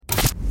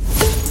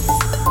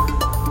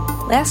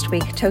Last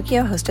week,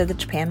 Tokyo hosted the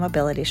Japan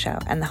Mobility Show,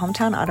 and the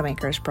hometown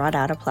automakers brought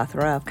out a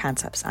plethora of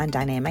concepts on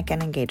dynamic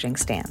and engaging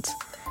stands.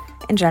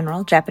 In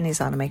general, Japanese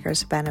automakers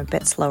have been a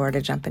bit slower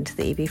to jump into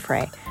the EV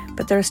fray,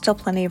 but there is still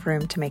plenty of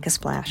room to make a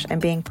splash, and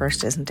being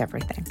first isn't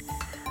everything.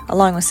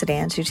 Along with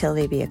sedans,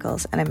 utility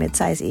vehicles, and a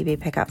mid-size EV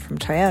pickup from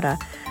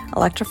Toyota,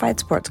 electrified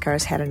sports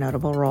cars had a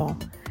notable role.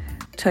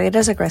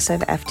 Toyota's aggressive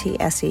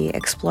FT-SE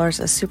explores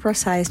a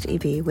supersized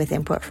EV with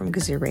input from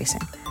Gazoo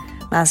Racing.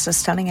 Mazda's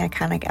stunning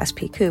iconic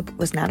SP Coupe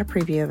was not a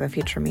preview of a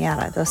future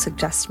Miata, though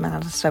suggests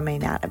Mazda may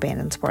not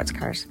abandon sports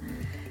cars.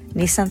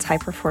 Nissan's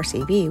Hyperforce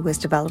EV was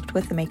developed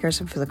with the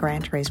makers of the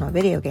Gran Turismo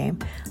video game,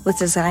 with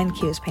design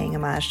cues paying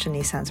homage to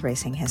Nissan's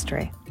racing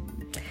history.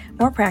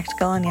 More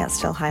practical and yet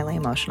still highly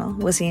emotional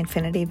was the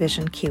Infiniti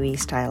Vision QE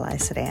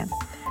stylized sedan.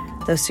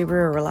 Though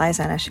Subaru relies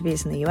on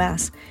SUVs in the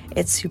US,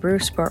 its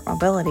Subaru Sport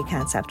Mobility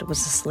concept was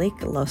a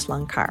sleek,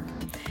 low-slung car.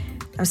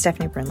 I'm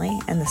Stephanie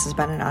Brinley, and this has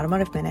been an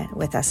Automotive Minute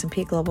with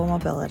S&P Global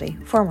Mobility,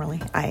 formerly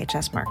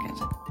IHS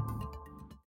Markit.